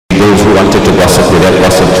gossip will have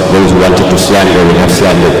gossiped. Those who wanted to slander will have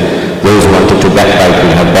slandered. Those who wanted to backbite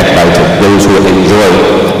will have backbited. Those who enjoy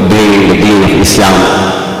bringing the deen of Islam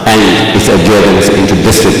and its adherence into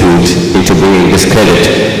disrepute, into bringing discredit,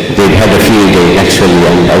 they've had a field day naturally,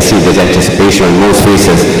 and I see there's anticipation on most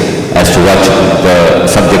faces as to what the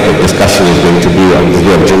subject of discussion is going to be on the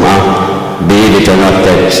day of Jum'ah. Believe it or not,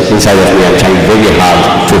 that inside of me I'm trying very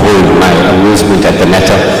hard to hold my amusement at the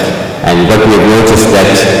matter. And what we have noticed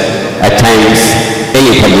that at times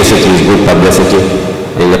any publicity is good publicity.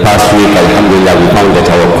 In the past week, alhamdulillah, we found that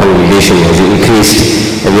our congregation has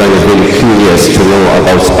increased. Everyone is very curious to know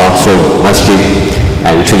about Sparks Road Masjid.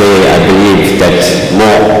 And today I believe that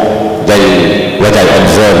more than what I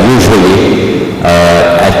observe usually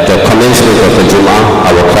at the commencement of the Jum'ah,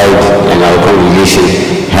 our crowd and our congregation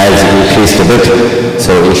has increased a bit.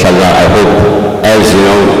 So inshallah, I hope, as you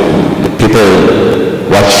know, people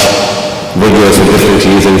watch videos for different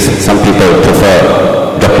reasons. Some people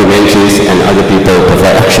prefer documentaries and other people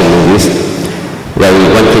prefer action movies. Well,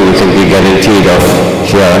 one thing you can be guaranteed of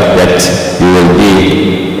here, that you will be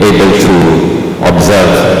able to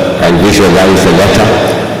observe and visualize the letter.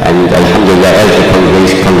 And alhamdulillah, as the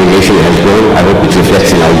congregation has grown, I hope it reflects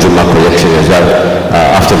in our Jummah collection as well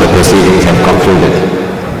after the proceedings have concluded.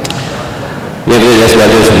 Nevertheless,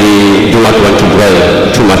 brothers, we do not want to dwell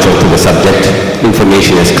too much onto the subject.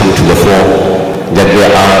 Information has come to the fore that there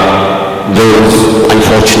are those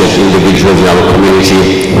unfortunate individuals in our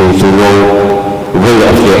community who, through no will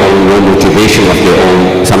of their own, no motivation of their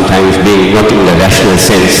own, sometimes being not in the rational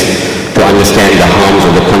sense to understand the harms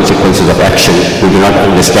or the consequences of action, who do not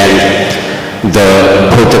understand the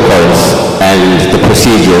protocols and the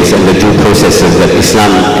procedures and the due processes that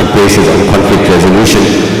Islam embraces on conflict resolution.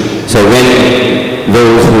 So when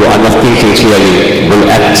those who are not thinking clearly will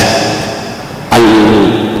act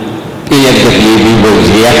inevitably, we will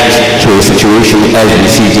react to a situation as we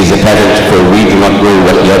see it is apparent, for we do not know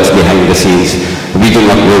what lurks behind the scenes. We do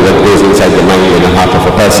not know what goes inside the mind and the heart of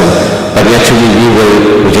a person. But naturally we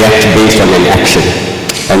will react based on an action.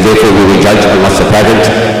 And therefore we will judge on what's apparent.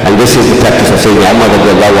 And this is the practice of Sayyidina Umar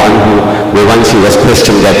radiallahu anhu, where once he was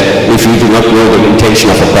questioned that if you do not know the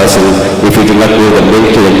intention of a person, if you do not know the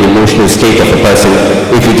mental and emotional state of a person,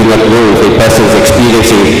 if you do not know if a person is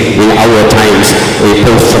experiencing in our times a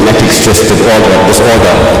post-traumatic stress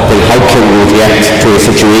disorder, then how can we react to a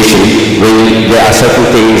situation when there are certain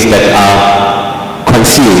things that are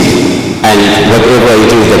concealed, and whatever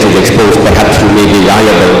it is that is exposed, perhaps you may be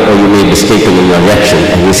liable or you may be mistaken in your reaction.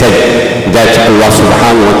 And we said that Allah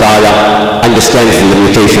subhanahu wa ta'ala understands the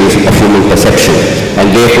limitations of human perception,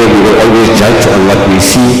 and therefore we will always judge on what we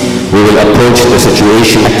see. We will approach the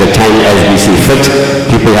situation at the time as we see fit.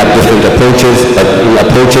 People have different approaches, but in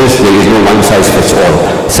approaches there is no one size fits all.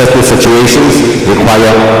 Certain situations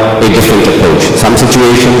require a different approach. Some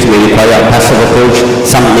situations may require a passive approach,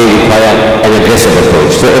 some may require an aggressive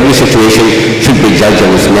approach. So every situation should be judged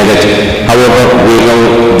on its merit. However, we know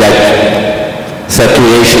that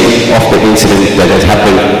circulation of the incident that has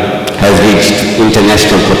happened has reached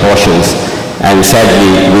international proportions. And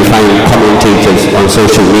sadly, we find commentators on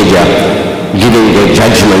social media giving their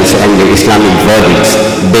judgments and their Islamic verdicts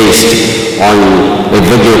based on a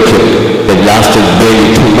video clip that lasted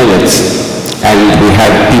barely 2 minutes. And we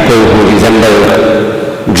have people who resemble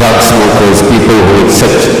drug smokers, people who would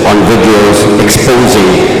sit on videos exposing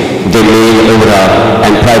their male aura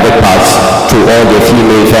and private parts to all their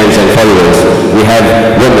female fans and followers. We have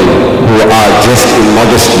women who are dressed in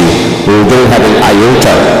modesty, who don't have an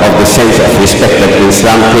iota of the sense of respect that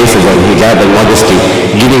Islam places on hijab and modesty,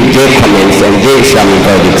 giving their comments and their Islamic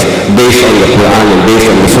verdicts based on the Quran and based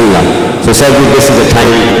on the Sunnah. So sadly, this is a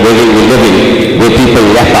time where we live in, where people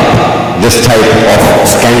lap up this type of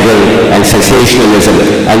scandal and sensationalism.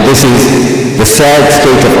 And this is the sad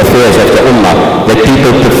state of affairs of the Ummah, that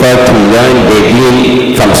people prefer to learn their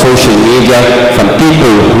deen from social media, from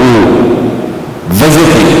people who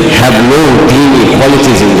visibly have no dini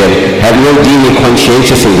qualities in them, have no dini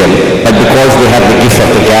conscientious in them, but because they have the gift of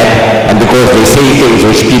the gab, and because they say things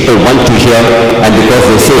which people want to hear, and because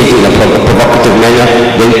they say it in a provocative manner,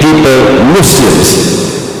 then people, Muslims,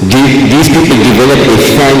 these people develop a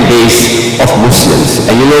fan base of Muslims.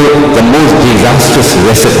 And you know, the most disastrous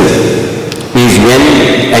recipe is when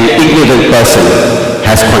an ignorant person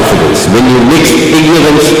has confidence. When you mix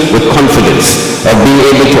ignorance with confidence, of being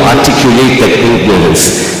able to articulate that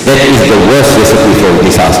ignorance, that is the worst recipe for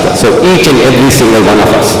disaster. So each and every single one of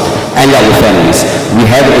us and our families, we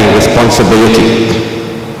have a responsibility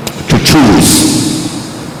to choose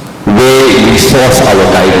where we source our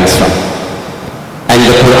guidance from. And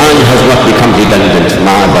the Quran has not become redundant,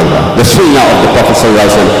 ma'adallah. The Sunnah of the Prophet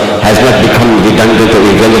ﷺ has not become redundant or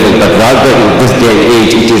irrelevant, but rather in this day and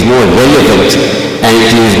age it is more relevant and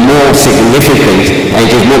it is more significant and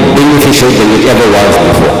it is more beneficial than it ever was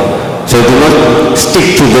before. So do not stick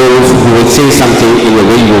to those who will say something in the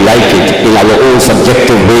way you like it, in our own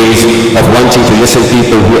subjective ways of wanting to listen to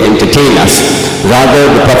people who entertain us. Rather,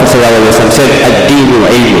 the Prophet ﷺ said, ad-deenu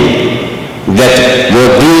ilmun, that your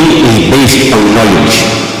deen is based on knowledge.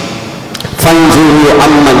 فَانْظُرُوا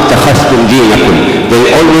عَمَّنْ تَخَذْتُمْ دِينَكُمْ. They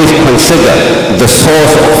always consider the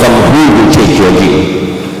source from whom you take your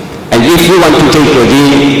deen. And if you want to take your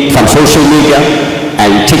deen from social media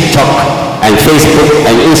and TikTok and Facebook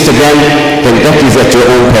and Instagram, then that is at your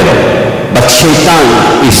own peril. But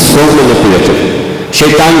Shaitaan is so manipulative.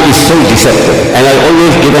 Shaitaan is so deceptive. And I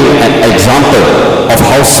always give an example of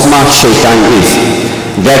how smart Shaitaan is.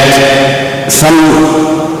 That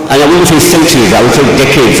and I wouldn't say centuries, I would say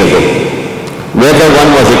decades ago, whether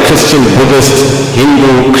one was a Christian, Buddhist,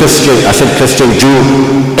 Hindu, Christian, I said Christian, Jew,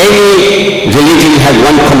 any religion had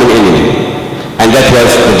one common enemy, and that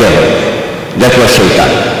was the devil. That was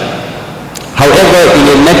Shaitaan. However, in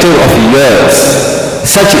a matter of years,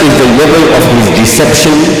 such is the level of his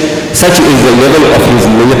deception, such is the level of his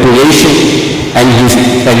manipulation, and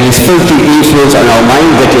his filthy influence on our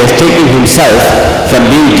minds that he has taken himself from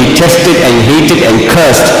being detested and hated and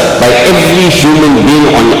cursed by every human being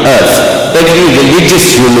on earth, every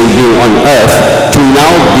religious human being on earth, to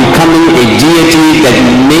now becoming a deity that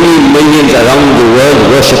many millions around the world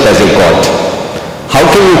worship as a god. How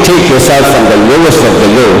can you take yourself from the lowest of the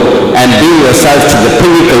low and bring yourself to the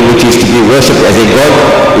pinnacle which is to be worshipped as a god?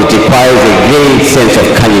 It requires a great sense of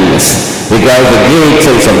cunningness. It requires a great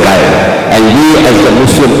sense of guile. And we as the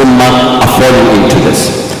Muslim Ummah are falling into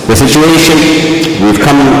this. The situation, we've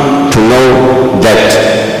come to know that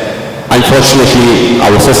unfortunately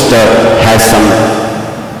our sister has some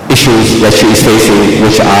issues that she is facing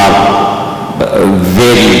which are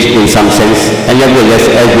varied in some sense, and nevertheless,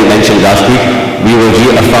 as we mentioned last week, we will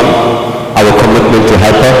reaffirm our commitment to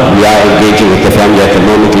help her. We are engaging with the family at the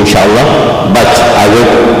moment, inshallah, but I will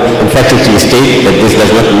emphatically state that this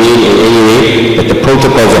does not mean in any way that the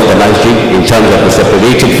protocols of the masjid in terms of the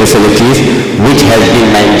separated facilities, which has been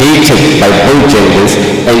mandated by both genders,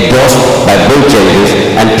 endorsed by both genders,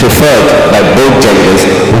 and preferred by both genders,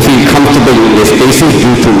 who feel comfortable in their spaces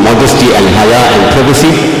due to modesty and haya and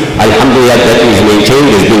privacy, alhamdulillah, that is maintained.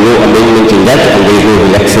 There's been no amendment in that, and there is no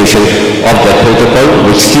relaxation of that protocol,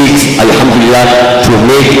 which seeks, alhamdulillah, to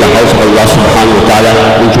make the house of Allah subhanahu wa ta'ala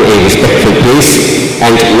into a respectful place,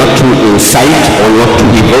 and not to incite or not to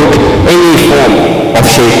evoke any form of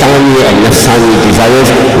shaitani and nafsani desires,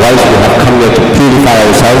 whilst we have come here to purify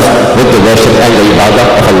ourselves with the worship and the ibadah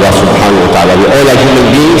of Allah subhanahu wa ta'ala. We all are human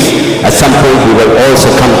beings. At some point we will all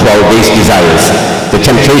succumb to our base desires. The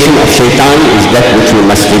temptation of shaitan is that which we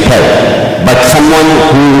must repel. But someone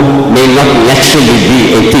who may not naturally be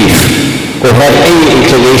a thief or have any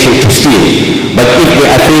inclination to steal, but if they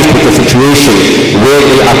are faced with a situation where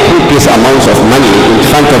there are copious amounts of money in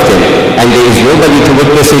front of them and there is nobody to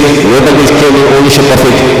witness it, nobody is claiming ownership of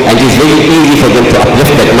it, and it is very easy for them to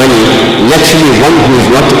uplift that money, naturally one who is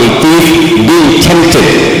not a thief, being tempted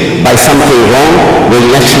by something wrong, will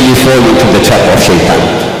naturally fall into the trap of shaitan.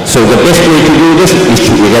 So the best way to do this is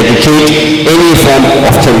to eradicate any form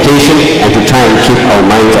of temptation and to try and keep our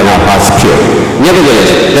minds and our hearts pure. Nevertheless,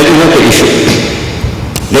 that is not the issue.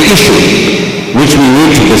 The issue which we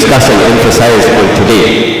need to discuss and emphasize on today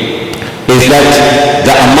is that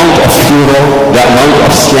the amount of furor, the amount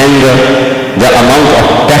of slander, the amount of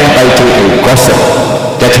backbiting and gossip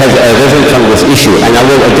that has arisen from this issue, and I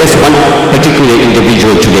will address one particular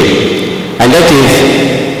individual today, and that is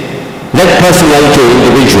that personality or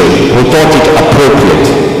individual who thought it appropriate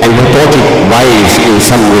and who thought it wise in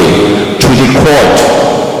some way to record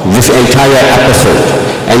this entire episode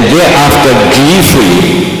and thereafter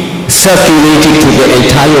gleefully circulate it to the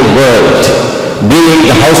entire world,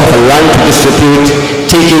 bringing the house of Allah into disrepute,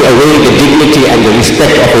 taking away the dignity and the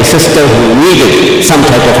respect of a sister who needed some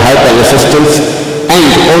type of help and assistance, and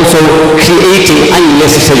also creating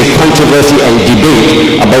unnecessary controversy and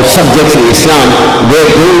debate about subjects in Islam where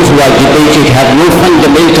those who are debating have no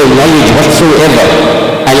fundamental knowledge whatsoever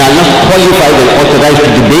and are not qualified and authorized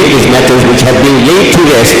to debate these matters which have been laid to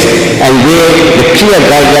rest, and where the clear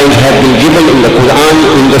guidelines have been given in the Quran,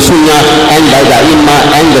 in the Sunnah, and by the Imam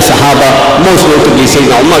and the Sahaba, most notably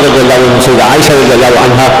Sayyidina Umar radiallahu anhu, Sayyidina Aisha radiallahu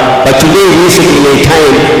anha. But today we sit in a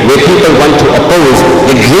time where people want to oppose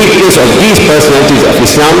the greatness of these personalities of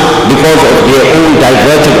Islam because of their own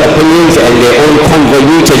diverted opinions and their own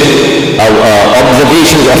convoluted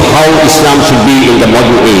observations of how Islam should be in the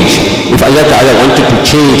modern age. If Allah Ta'ala wanted to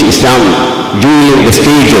change Islam during the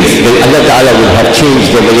stages, then Allah Ta'ala would have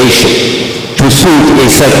changed revelation to suit a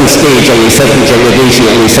certain stage and a certain generation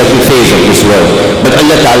and a certain phase of this world. But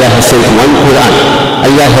Allah Ta'ala has sent one Quran.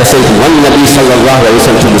 Allah has sent one Nabi Sallallahu Alaihi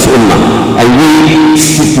Wasallam to this ummah. And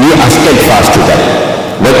we are steadfast to that.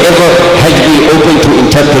 Whatever has been open to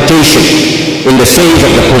interpretation in the sayings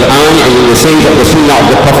of the Quran and in the sayings of the Sunnah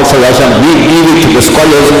of the Prophet Sallallahu Alaihi Wasallam, we leave it to the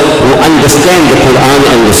scholars who understand the Quran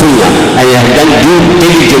and the Sunnah and have done due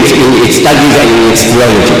diligence in its studies and in its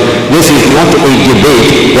theology. This is not a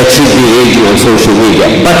debate that should be raging on social media.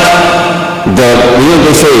 But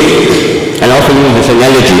they say, and I often use this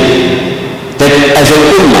analogy, that as an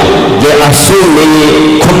ummah, there are so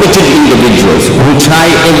many committed individuals who try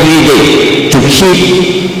every day to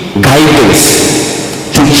keep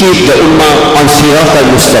guidance, to keep the ummah on Sirat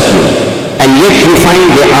al-Mustaqim. And yet you find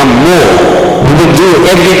there are more who will do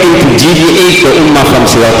everything to deviate the ummah from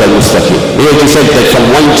Sirat al-Mustaqim. It is said that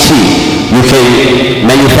from one tree you can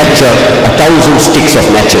manufacture 1,000 sticks of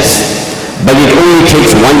matches, but it only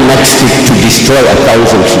takes one matchstick to destroy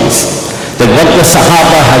 1,000 trees. That what the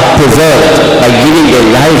Sahaba had preserved by giving their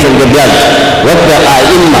lives and their blood, what the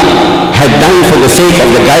A'immah had done for the sake of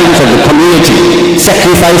the guidance of the community,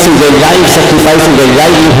 sacrificing their lives, sacrificing their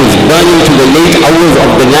livelihoods, burning to the late hours of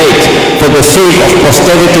the night for the sake of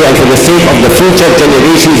posterity and for the sake of the future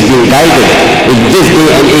generations being guided. In this day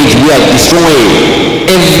and age we are destroying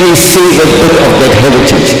every single bit of that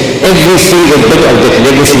heritage, every single bit of that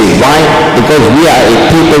legacy. Why? Because we are a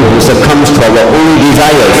people who succumbs to our own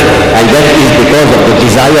desires, and that is because of the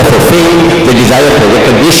desire for fame, the desire for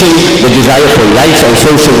recognition, the desire for likes on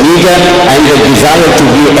social media, and the desire to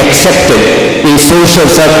be accepted in social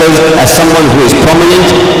circles as someone who is prominent.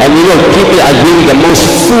 And people are doing the most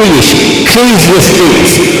foolish, craziest things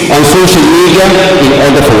on social media in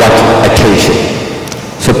order for what? Attention.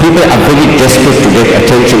 So people are very desperate to get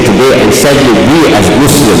attention today, and sadly we as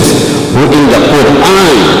Muslims, who in the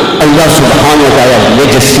Quran Allah subhanahu wa ta'ala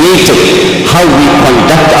legislated how we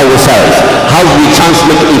conduct ourselves, how we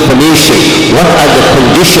transmit information, what are the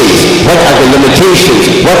conditions, what are the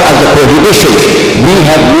limitations, what are the prohibitions. We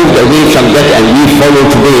have moved away from that and we follow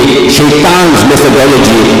today Shaitaan's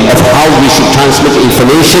methodology of how we should transmit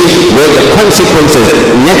information, where the consequences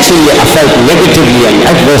naturally are felt negatively and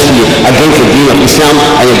adversely against the deen of Islam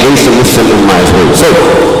and against the Muslim Ummah as well. So,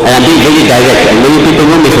 and I'm being very direct, and many people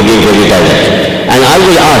know me for being very direct. And I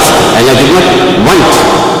will ask, and I do not want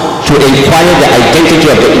to inquire the identity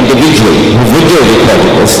of the individual who video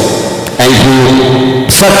recorded this and who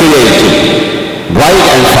circulated wide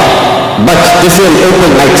and far. But this is an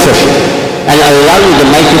open mic session, and I allow you the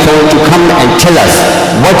microphone to come and tell us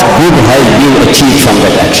what good has been achieved from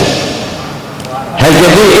that action. Has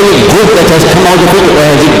there been any good that has come out of it, or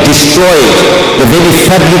has it destroyed the very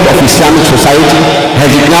fabric of Islamic society?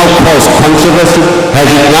 Has it now caused controversy? Has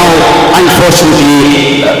it now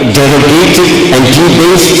unfortunately derogated and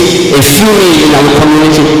debased a female in our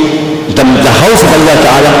community? The house of Allah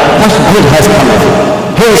Ta'ala, what good has come of it?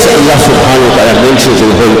 Hence Allah subhanahu wa ta'ala mentions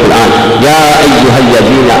in the Holy Quran, Ya ayyuhal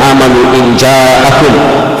ladhina amanu in ja'akum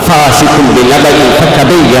fasikum binaba'in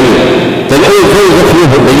fatabayyanu. Then all those of you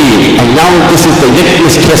who believe, and now this is the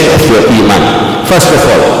litmus test of your iman. First of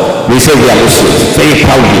all, we say we are Muslims, very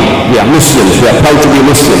proudly. We are Muslims, we are proud to be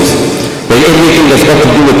Muslims. But everything that's got to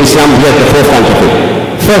do with Islam, we are at the forefront of it.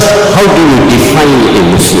 First, how do you define a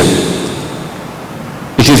Muslim?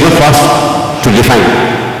 It is not for us to define.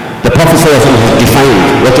 The Prophet ﷺ has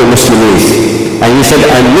defined what a Muslim is. And he said,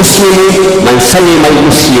 Al-Muslimu man salima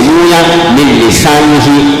al-Muslimuna min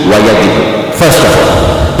lisanihi wa yadihi. First of all,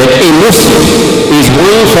 that a Muslim is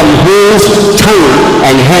one from whose tongue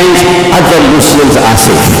and hands other Muslims are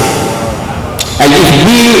safe. And if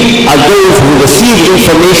we are those who receive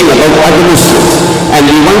information about other Muslims and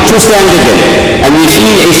we want to slander them and we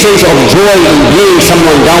feel a sense of joy in bringing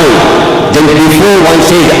someone down, then before one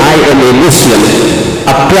says I am a Muslim,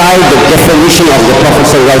 apply the definition of the Prophet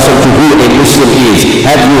ﷺ to who a Muslim is.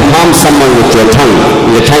 Have you harmed someone with your tongue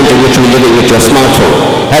in the times in which we live in with your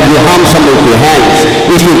smartphone? Have you harmed someone with your hands?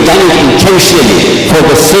 If you've done it intentionally for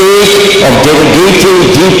the sake of derogating,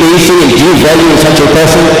 debasing and devaluing such a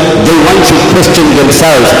person, then one should question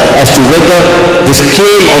themselves as to whether this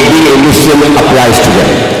claim of being a Muslim applies to them.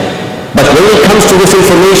 But when it comes to this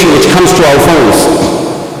information which comes to our phones,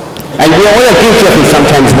 and we all are guilty of it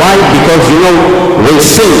sometimes. Why? Because when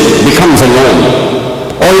sin becomes a norm,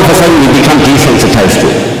 all of a sudden we become desensitized to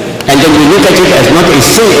it. And then we look at it as not a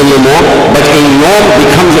sin anymore, but a norm norm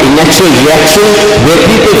becomes a natural reaction where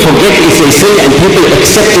people forget it's a sin and people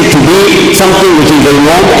accept it to be something which is a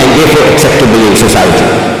norm and therefore acceptable in society.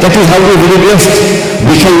 That is how we've regressed.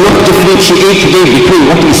 We cannot differentiate today between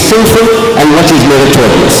what is sinful and what is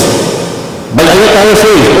meritorious. But Allah Ta'ala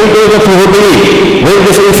says, O those of you who believe, when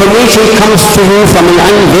this information comes to you from an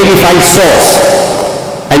unverified source,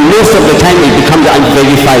 and most of the time it becomes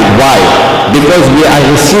unverified. Why? Because we are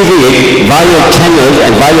receiving it via channels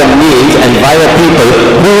and via means and via people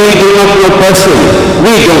who we do not know personally.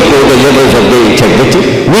 We don't know the levels of their integrity.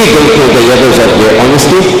 We don't know the levels of their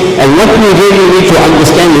honesty. And what we really need to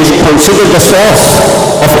understand is consider the source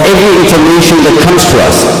of every information that comes to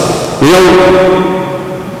us. You know,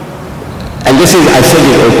 and this is, I said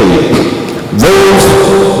it openly, those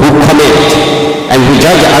who comment and who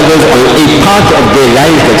judge others on a part of their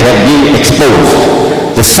lives that have been exposed,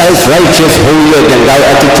 the self-righteous, holier-than-thou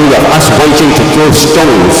attitude of us wanting to throw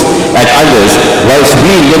stones at others whilst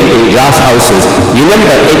we live in glass houses.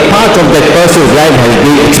 Remember, a part of that person's life has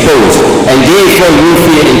been exposed, and therefore you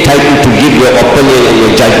feel entitled to give your opinion and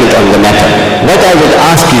your judgment on the matter. What I would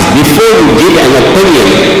ask is, before you give an opinion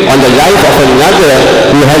on the life of another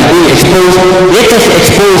who has been exposed, let us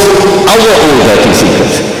expose our own dirty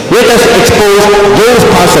secrets. Let us expose those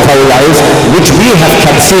parts of our lives which we have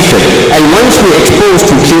kept secret. And once we expose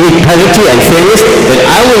to create parity and fairness, then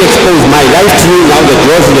I will expose my life to you now that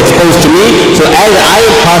yours is exposed to me. So as I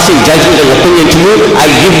am passing judgment and opinion to you,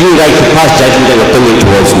 I give you right to pass judgment and opinion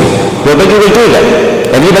towards me. Nobody will do that.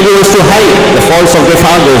 Everybody wants to hide the faults of their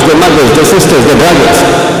fathers, their mothers, their sisters, their brothers.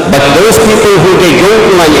 But those people who they go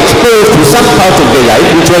to and expose to some part of their life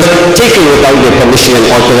which was taken without their permission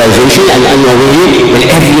and authorization and unknowingly, then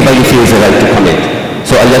everybody feels the right to comment.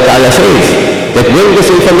 So Allah Ta'ala says that when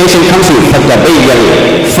this information comes to you,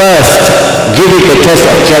 first give it a test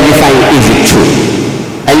of clarifying, is it true?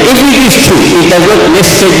 And if it is true, it does not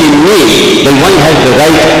necessarily mean that one has the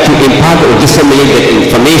right to impart or disseminate that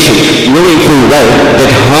information, knowing full well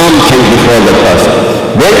that harm can befall the person.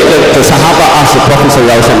 When the Sahaba asked the Prophet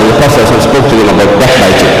ﷺ, and the Prophet ﷺ spoke to them about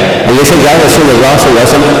backbiting, and they said, Ya Rasulullah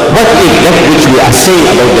ﷺ, what if that which we are saying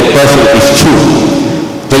about that person is true?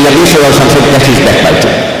 The Nabi ﷺ said, that is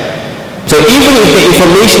backbiting. So even if the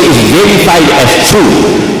information is verified as true,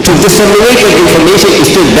 to disseminate that information is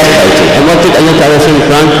still backbiting. And what did Allah Ta'ala say in the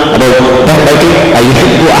Quran about backbiting?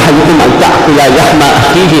 أَيُحِبُّ أَحَدُكُمْ أَن تَأْكُلَ لَحْمَ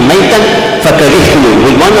أَخِيهِ مَيْتًا فَكَرِهْتُمُوهُ.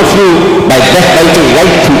 Will one of you, by backbiting,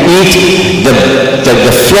 like to eat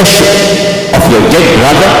the flesh of your dead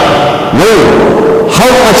brother? No. How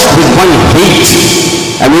much does one hate?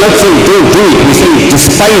 And we're not saying don't do it, we're saying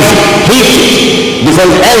despise it, hate it.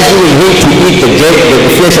 Because as you will hate to eat the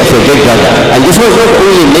flesh of your dead brother, and this was not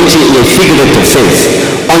only mentioned in a figurative sense.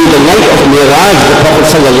 On the night of Miraj, the Prophet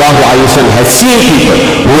ﷺ had seen people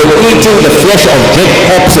who were eating the flesh of dead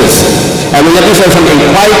corpses. And when Nabi ﷺ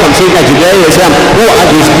inquired from Sayyidina Jibreel ﷺ, who are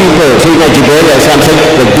these people? Sayyidina Jibreel ﷺ said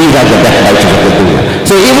that these are the backbiters of the dunya.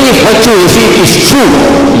 So even if what you receive is true,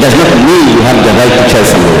 it does not mean you have the right to tell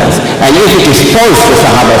someone else. And if it is false, the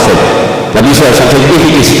Sahaba said, Nabi ﷺ said, if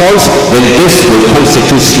it is false, then this will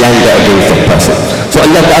constitute slander against the person. So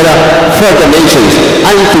Allah Ta'ala further mentions,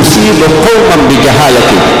 أَن تُصِيبُ قَوْمًا بِجَهَالَةٍ,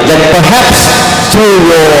 that perhaps through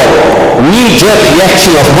your knee-jerk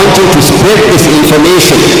reaction of wanting to spread this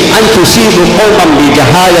information, أَن تُصِيبُ قَوْمًا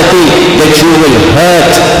بِجَهَالَةٍ, that you will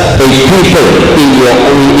hurt a people in your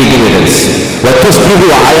own ignorance.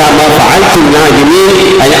 وَتُصْبِحُوا عَلَى مَا فَعَلْتُمْ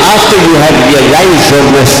نَادِمِينَ, and after you have realized your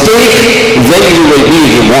mistake, then you will be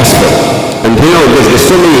remorseful. And you know, there's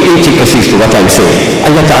so many intricacies to what I'm saying.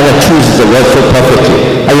 Allah Ta'ala chooses the word so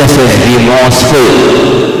perfectly. Allah says remorseful.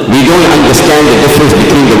 We don't understand the difference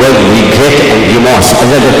between the word regret and remorse.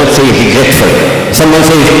 Allah does not say regretful. Someone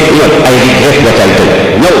says, I regret what I did.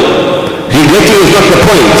 No. Regretting is not the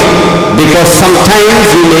point, because sometimes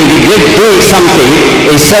you may regret doing something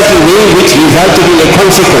a certain way which resulted in a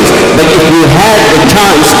consequence. But if you had the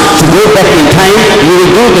chance to go back in time, you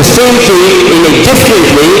will do the same thing in a different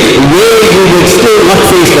way where you will still not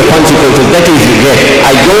face the consequences. That is regret.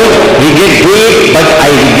 I don't regret doing it, but I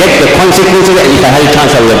regret the consequences, and if I had a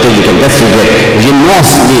chance I would have done it. That's regret.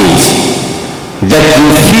 Remorse means that you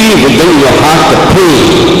feel within your heart the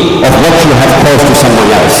pain of what you have caused to someone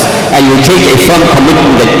else, and you take a firm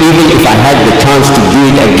commitment that even if I had the chance to do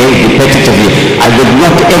it again repetitively, I would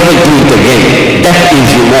not ever do it again. That is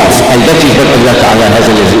remorse, and that is what Allah Ta'ala has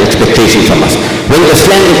as an expectation from us. When the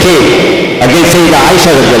slander came against Sayyidina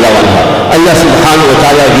Aisha radiallahu anha, Allah subhanahu wa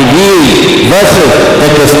ta'ala revealed verses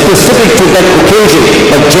that were specific to that occasion,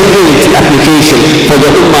 but general its application for the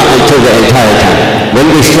ummah until the entire time. When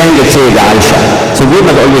we slandered Sayyidah Aisha, so we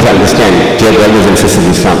must always understand, dear brothers and sisters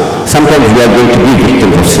in Islam, sometimes we are going to be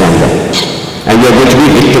victims of slander, and we are going to be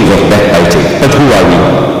victims of backbiting. But who are we?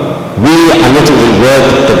 We are not even worth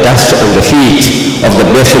the dust on the feet of the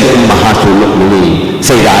blessed Ummahatul Mu'mineen,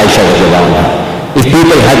 Sayyidah Aisha radiallahu anha. If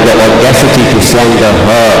people had the audacity to slander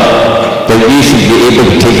her, then we should be able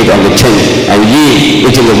to take it on the chin and leave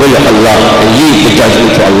it in the will of Allah and leave the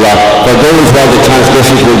judgment to Allah. For those who are the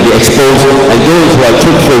transgressors will be exposed, and those who are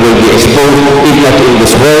truthful will be exposed, if not in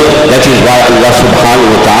this world. That is why Allah subhanahu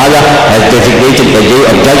wa ta'ala has designated the day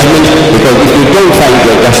of judgment, because if we don't find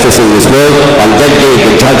the justice in this world, on that day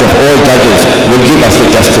the judge of all judges will give us the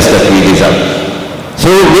justice that we deserve. So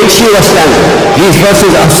when she was slandered, these verses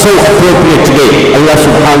are so appropriate today. Allah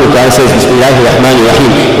subhanahu wa ta'ala says, Bismillahir Rahmanir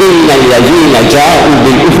Rahim, Inna alladhina ja'u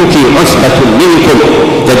bil ufuki usbatun minkum,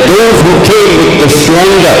 that those who came with the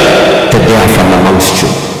slander, that they are from amongst you.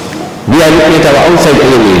 We are looking at our outside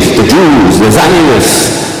enemies, the Jews, the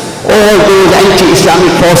Zionists, all those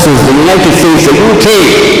anti-Islamic forces, the United States, the UK,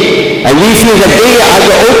 and we feel that they are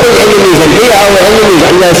the open enemies and they are our enemies.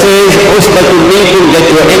 Allah says, usbatun minkum, that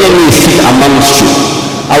your enemies sit amongst you.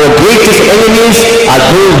 Our greatest enemies are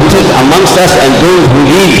those who sit amongst us and those who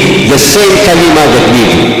read the same kalima that we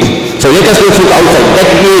do. So let us look outside. That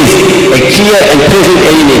means a clear and present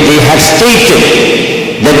enemy. They have stated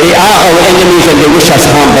that they are our enemies and they wish us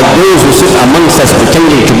harm, but those who sit amongst us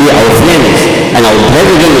pretending to be our friends and our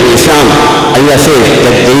brethren in Islam, Allah says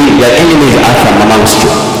that their enemies are from amongst you.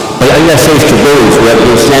 But Allah says to those who have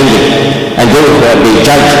been slandered and those who have been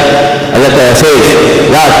judged, Allah says,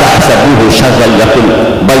 لَا تَحْسَبُوهُ شَرًّا لَكُمْ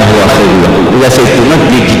بَلْ هُوَ خَيْرٌ لَكُمْ. Allah says, do not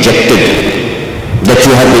be dejected that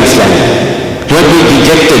you have been slandered. Do not be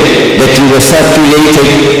dejected that you were circulated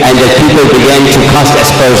and that people began to cast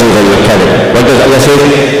aspersions on your character. What does Allah say?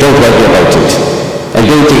 Don't worry about it. And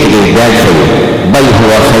don't think it is bad for you. بَلْ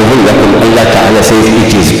هُوَ خَيْرٌ لَكُمْ. Allah Ta'ala says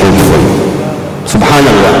it is good for you.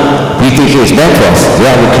 Subhanallah, we think it's bad for us.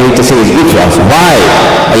 Yeah, the Creator says it's good for us. Why?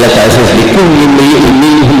 Allah Ta'ala says, لِكُلِّ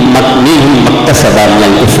مِنْهُمْ مَكْتَسَبَ مِنَ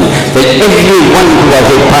الْإِثْمِ. That everyone who was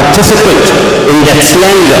a participant in that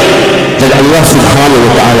slander, that Allah subhanahu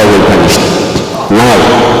wa ta'ala will punish them. Now,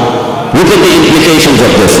 look at the implications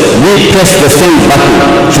of this. We press the same button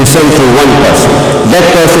to send to one person. That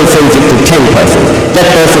person sends it to 10 persons. That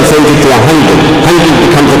person sends it to 100. 100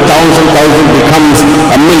 becomes 1,000. 1,000 becomes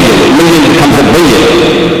a million. A million becomes a billion.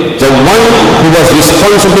 The one who was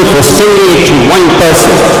responsible for sending it to one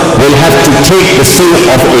person will have to take the sin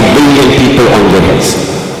of a billion people on their heads.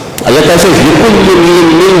 Allah says, لِكُلِّ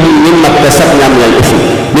مِنْهُمْ مِمَّا اكْتَسَبْنَا مِنَ الْإِثْمِ.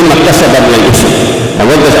 مِمَّا اكْتَسَبَ مِنَ الْإِثْمِ. And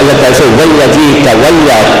what does Allah say? وَالَّذِي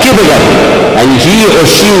تَوَلَّى كِبْرَهُ. And he or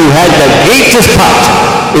she who had the greatest part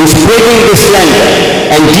in spreading the slander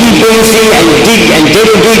and debasing and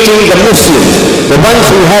delegating the Muslims, the ones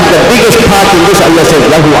who have the biggest part in this, Allah says,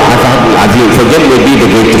 لَهُ عَذَابٌ عَظِيمٌ. For them will be the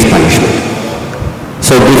greatest punishment.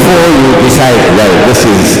 So before you decide, well, this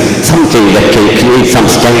is something that can create some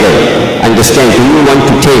scandal, understand, do you want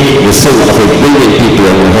to take the sin of a billion people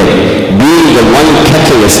on your head, being the one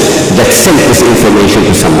catalyst that sent this information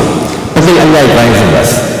to someone? But then Allah advises us,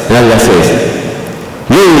 and Allah says,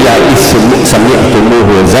 لولا إذ سمعتموه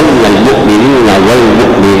ظن المؤمنون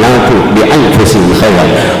والمؤمنات بأنفسهم خيرا.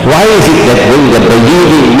 Why is it that when the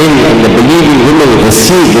believing men and the believing women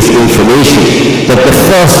receive this information, that the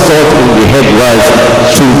first thought in the head was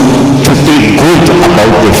to think good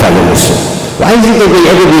about their fellow Muslim? Why is it that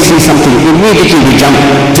whenever we see something, immediately we jump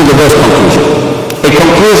to the worst conclusion? A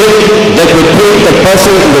conclusion that would paint the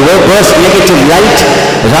person in the worst negative light,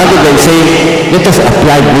 rather than saying, let us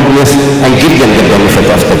apply goodness and give them the benefit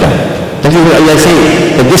of the doubt. That is what Allah is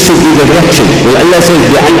saying, that this should be the reaction. When Allah says,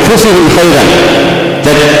 بِأَنفُسِهِمْ خَيْرًا,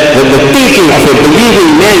 that the thinking of a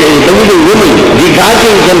believing man and a believing woman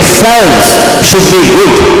regarding themselves should be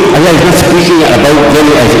good. Allah is not speaking about them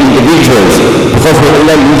as individuals, because when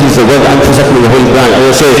Allah uses the word أنفسكم in the Holy Quran,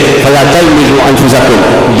 Allah says, فَلَا تَلْمِزُوا أَنفُسَكُم.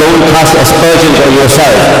 Don't cast aspersions on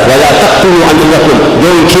yourselves. وَلَا تَقْتُلُوا أَنفُسَكُم.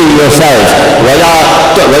 Don't kill yourselves.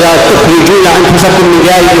 وَلَا تُخْرِجُونَ أَنفُسَكُم مِّنْ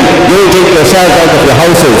دِيَارِكُم. Don't take yourselves out of your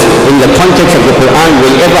houses. In the context of the Quran,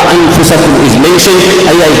 whenever أنفسكم is mentioned,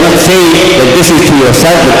 Allah is not saying that this is to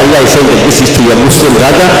yourself, but Allah is saying that this is to your Muslim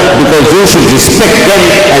brother, because you should respect them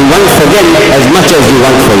and want for them as much as you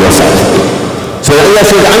want for yourself. So Allah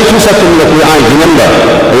says, أنفسكم in the Quran, remember,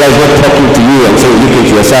 Allah is not talking to you and saying, look at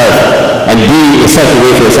yourself. and be a certain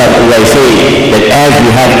way for yourself. Allah is saying that as you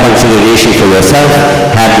have consideration for yourself,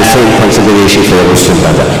 have the same consideration for your Muslim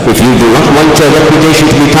brother. If you do not want your reputation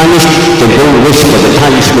to be tarnished, then don't wish for the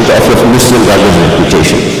tarnishment of your Muslim brother's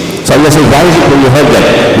reputation. So Allah says, why is it when you heard that,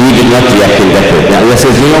 we did not react in that way? Now Allah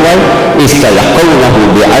says, you know why? إِسْتَلَقَوْنَهُ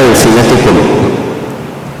بِأَلْسِنَتِكُمْ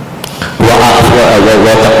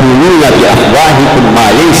وَتَقُولُونَ بِأَفْوَاهِكُمْ مَا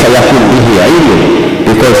لَيْسَ لَكُمْ بِهِ عِلْمٌ.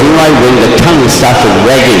 Because you know when the tongue started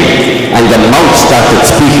wagging and the mouth started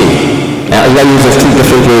speaking, Allah uses two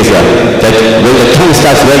different ways here. That when the tongue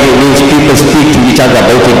starts wagging, it means people speak to each other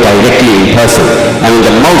about it directly in person. And when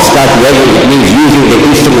the mouth starts wagging, it means using the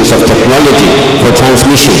instruments of technology for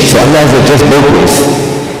transmission. So Allah has addressed both ways.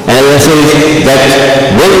 And Allah says that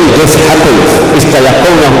when this happens,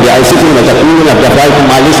 إِسْتَلَقَوْنَهُ بِأَلْسِنَتِكُمْ وَتَقُولُونَ بِأَفْوَاهِكُمْ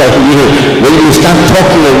مَا لَيْسَ لَكُمْ بِهِ. When you start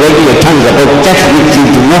talking and wagging your tongues about that which you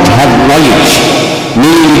do not have knowledge,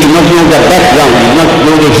 meaning you do not know the background, you do not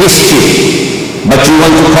know the history, but you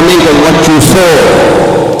want to comment on what you saw,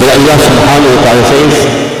 then Allah subhanahu wa ta'ala says,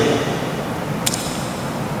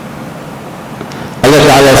 Allah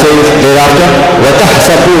ta'ala says thereafter,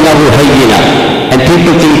 وَتَحْسَبُونَهُ هَيِّنًا. And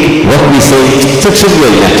people think what we say is a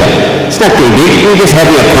trivial matter. It's not too big. We're just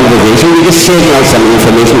having a conversation. We're just sharing out some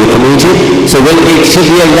information with the community. So when they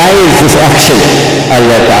trivialize this action,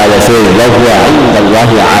 Allah Ta'ala says, وَهُوَ عِنْدَ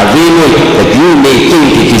اللَّهِ عَظِيمٌ. That you may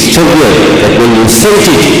think it is trivial. That when you sent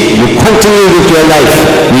it, you continue with your life.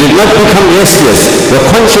 You did not become restless. Your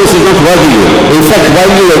conscience did not worry you. In fact,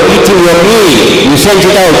 while you were eating your meal, you sent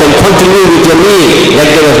it out and continued with your meal.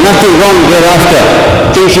 Like there was nothing wrong thereafter.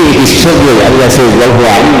 Thinking it is trivial. Allah says, وَهُوَ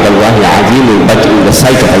عِنْدَ اللَّهِ عَظِيمٌ. But in the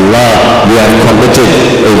sight of Allah, we have committed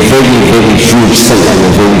a very, very huge sin and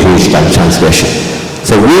a very huge transgression.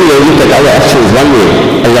 So we may look at our actions one way,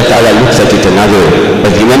 Allah Ta'ala looks at it another way.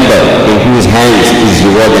 But remember, in whose hands is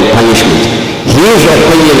reward and punishment. His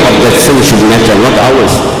opinion of that sin should matter, not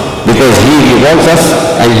ours. Because He rewards us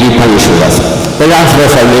and He punishes us. The last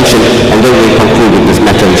verse I mentioned, and then we'll conclude with this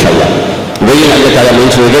matter inshallah. When Allah Ta'ala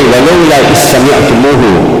mentioned again, وَلَوْلَا إِذْ سَمِعْتُمُوهُ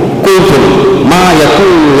قُلْتُمْ مَا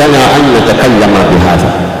يَكُونُ لَنَا أَن نَتَكَلَّمَ بِهَذَا.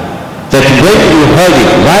 That when you heard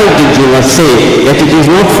it, why did you not say that it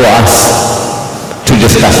is not for us to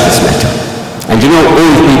discuss this matter? And you know,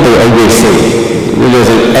 old people always say, there was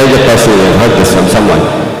an elder person, I heard this from someone,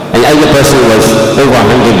 an elder person was over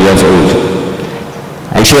 100 years old.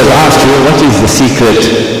 And she was asked, you know, what is the secret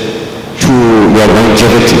to your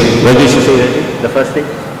longevity? What did she say? The first thing?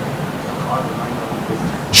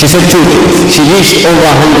 She said two things. She reached over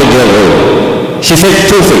 100 years old. She said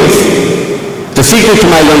two things. The secret to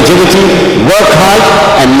my longevity, work hard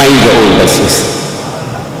and mind your own business.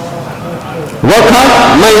 Work hard,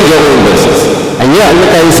 mind your own business. And here Allah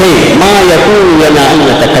is saying, مَا يَكُونُ لَنَا أَن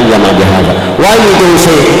نَتَكَلَّمَ بِهَذَا. Why we don't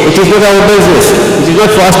say, it is not our business. It is not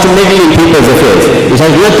for us to meddle in people's affairs. It has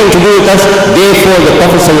nothing to do with us. Therefore the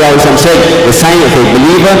Prophet ﷺ said, the sign of a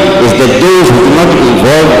believer is that those who do not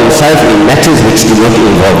involve themselves in matters which do not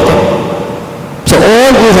involve them. So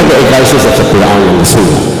all these are the advices of the Quran and the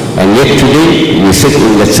Sunnah. And yet today we sit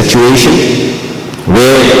in that situation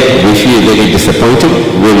where we feel very disappointed,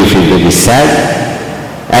 where we feel very sad.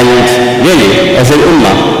 And really, as an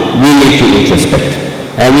ummah, we need to introspect.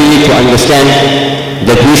 And we need to understand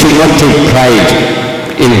that we should not take pride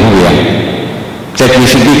in who we are. That we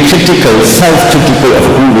should be critical, self-critical of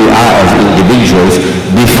who we are as individuals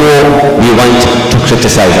before we want to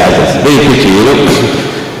criticize others. Very quickly, you know,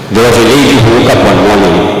 there was a lady who woke up one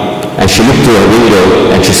morning and she looked through her window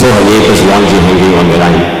and she saw her neighbor's laundry hanging on the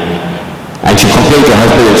line. And she complained to her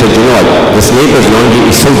husband and said, you know what, this neighbor's laundry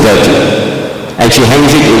is so dirty. And she hangs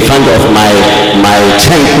it in front of my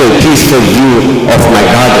tranquil, peaceful view of my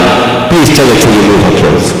garden. Please tell her to remove her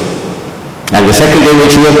clothes. And the second day when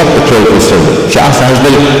she woke up, the clothes were stolen. She asked her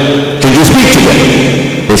husband, did you speak to them?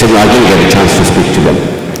 They said, no, I didn't get a chance to speak to them.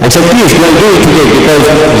 And said, please, go and do it today because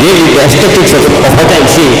really the aesthetics of what I'm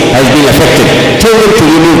seeing has been affected. Tell them to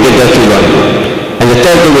remove the dirty laundry. And the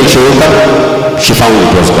third day when she woke up, she found it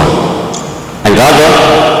was gone. And rather,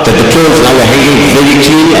 that the clothes now were hanging very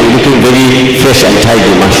clean and looking very fresh and tidy,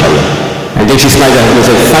 mashallah. And then she smiled at him and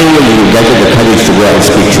said, finally you gathered the courage to go and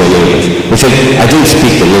speak to your neighbors. He said, I didn't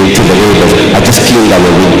speak to the neighbors, I just cleaned our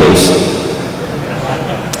windows.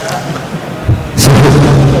 So,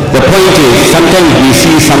 the point is, sometimes we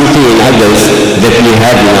see something in others that we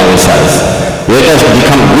have in ourselves. Let us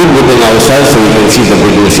become good within ourselves so we can see the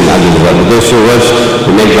goodness in others. But those two words,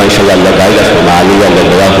 we make inshallah Allah guide us from Aliyah and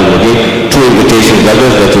Allah two invitations,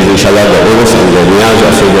 brothers, that is inshallah the Urus and the Niyaz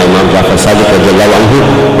of Sayyidina Imam Jafar Sadiq radiallahu anhu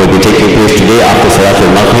will be taking place today after Salat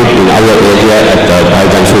al-Maghrib in our area at the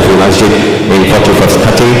Baijan Sufi Masjid in 41st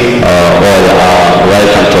Cutting. All are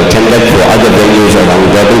welcome to attend that for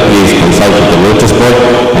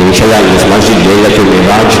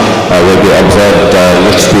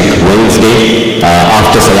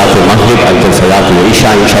after Salatul Maghrib until Salatul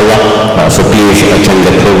Isha, inshallah. So please attend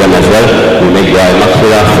the program as well. We make dua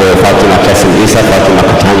al-maghfirah for Fatima Qasim Isa, Fatima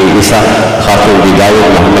Katani Isa, Khatun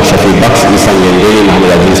Bidayat, Muhammad Shafi Baks, Isa Yendeli,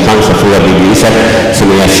 Muhammad Aziz Khan, Safura Bibi Isa,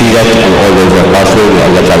 Sumaya Shirat, and all those who have passed away. May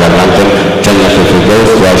Allah Ta'ala grant them Jannatul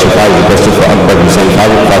Firdaus. Dua Shifa is requested for Akbar Hussain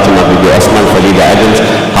Farooq, Fatima Bibi Osman, Farida Adams,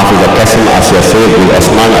 Hafiza Qasim, Asya Sayyid, Bil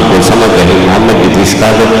Osman, Abdul Samad, Rahim Muhammad, Idris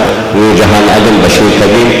Qadir, Nur Jahan Adam, Bashir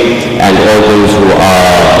Karim, and all those who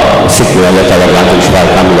are sick. May Allah Ta'ala grant them Shifa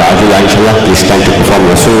Kamila Ajila, inshallah. Please stand to perform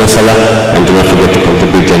your Sunnah Salah and do not forget to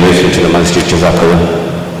contribute donation to the masjid. Jazakallah.